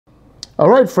All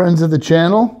right, friends of the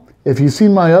channel, if you've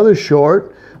seen my other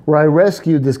short where I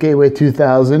rescued this Gateway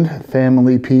 2000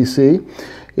 family PC,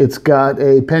 it's got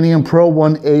a Pentium Pro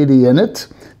 180 in it.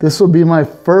 This will be my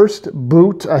first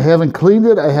boot. I haven't cleaned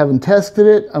it, I haven't tested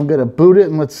it. I'm gonna boot it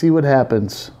and let's see what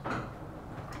happens.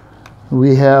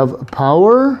 We have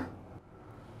power.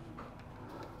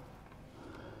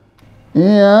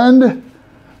 And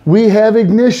we have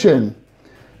ignition.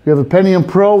 We have a Pentium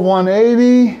Pro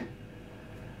 180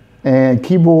 and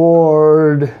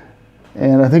keyboard,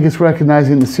 and I think it's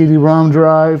recognizing the CD-ROM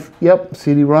drive. Yep,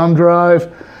 CD-ROM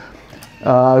drive.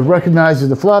 Recognizes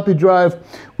the floppy drive.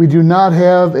 We do not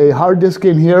have a hard disk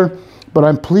in here, but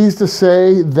I'm pleased to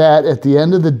say that at the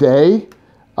end of the day,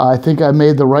 I think I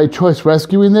made the right choice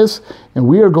rescuing this, and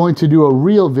we are going to do a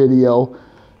real video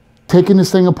taking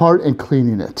this thing apart and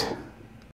cleaning it.